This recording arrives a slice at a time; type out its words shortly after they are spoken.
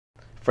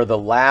For the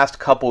last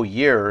couple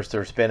years,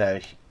 there's been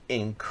an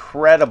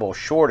incredible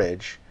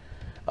shortage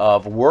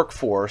of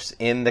workforce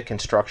in the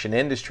construction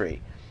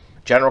industry.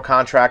 General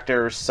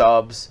contractors,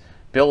 subs,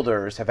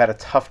 builders have had a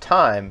tough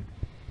time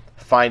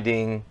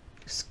finding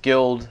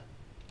skilled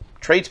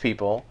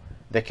tradespeople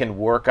that can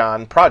work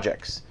on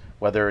projects,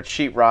 whether it's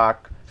sheetrock,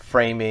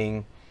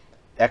 framing,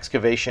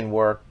 excavation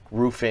work,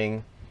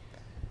 roofing.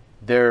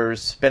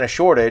 There's been a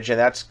shortage, and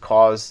that's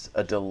caused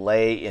a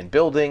delay in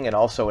building and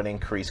also an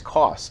increased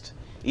cost.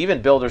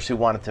 Even builders who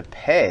wanted to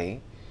pay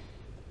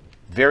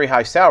very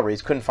high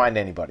salaries couldn't find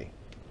anybody.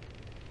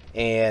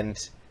 And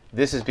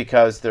this is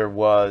because there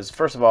was,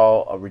 first of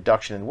all, a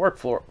reduction in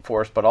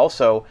workforce, but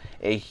also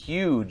a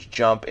huge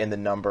jump in the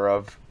number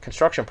of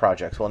construction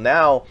projects. Well,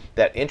 now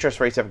that interest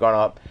rates have gone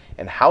up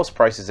and house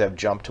prices have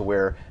jumped to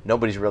where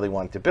nobody's really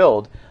wanting to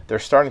build,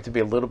 there's starting to be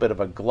a little bit of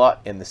a glut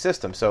in the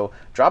system. So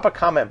drop a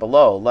comment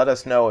below. Let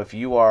us know if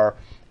you are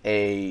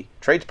a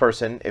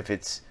tradesperson,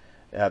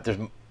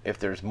 if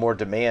there's more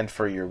demand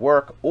for your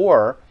work,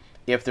 or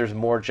if there's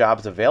more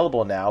jobs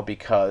available now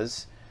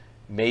because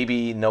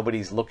maybe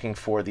nobody's looking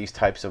for these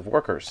types of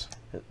workers.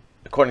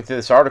 According to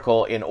this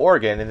article, in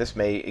Oregon, and this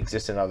may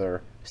exist in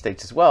other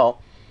states as well,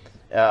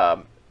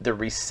 the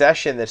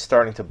recession that's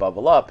starting to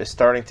bubble up is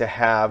starting to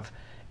have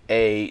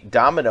a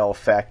domino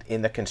effect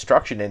in the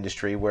construction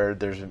industry where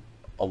there's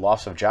a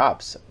loss of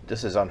jobs.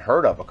 This is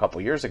unheard of a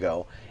couple years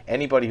ago.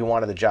 Anybody who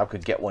wanted a job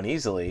could get one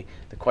easily.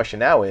 The question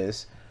now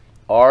is,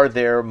 are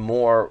there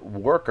more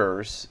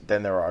workers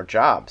than there are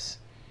jobs?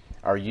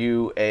 Are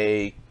you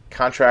a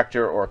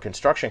contractor or a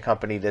construction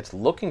company that's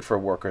looking for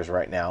workers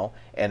right now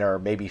and are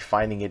maybe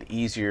finding it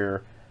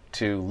easier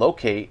to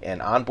locate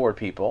and onboard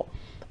people?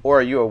 Or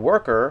are you a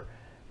worker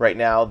right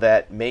now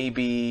that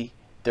maybe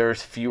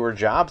there's fewer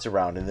jobs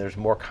around and there's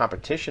more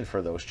competition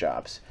for those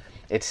jobs?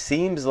 It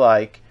seems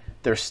like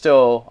there's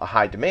still a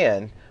high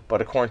demand,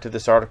 but according to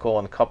this article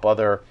and a couple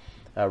other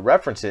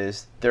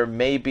references, there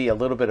may be a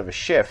little bit of a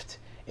shift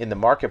in the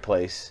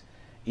marketplace.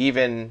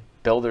 Even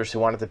builders who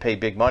wanted to pay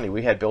big money.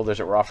 We had builders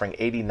that were offering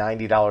 $80,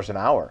 $90 an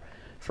hour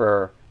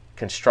for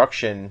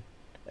construction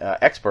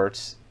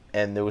experts,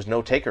 and there was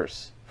no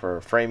takers for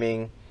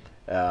framing,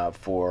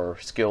 for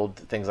skilled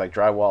things like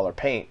drywall or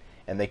paint,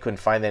 and they couldn't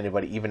find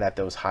anybody even at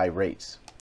those high rates.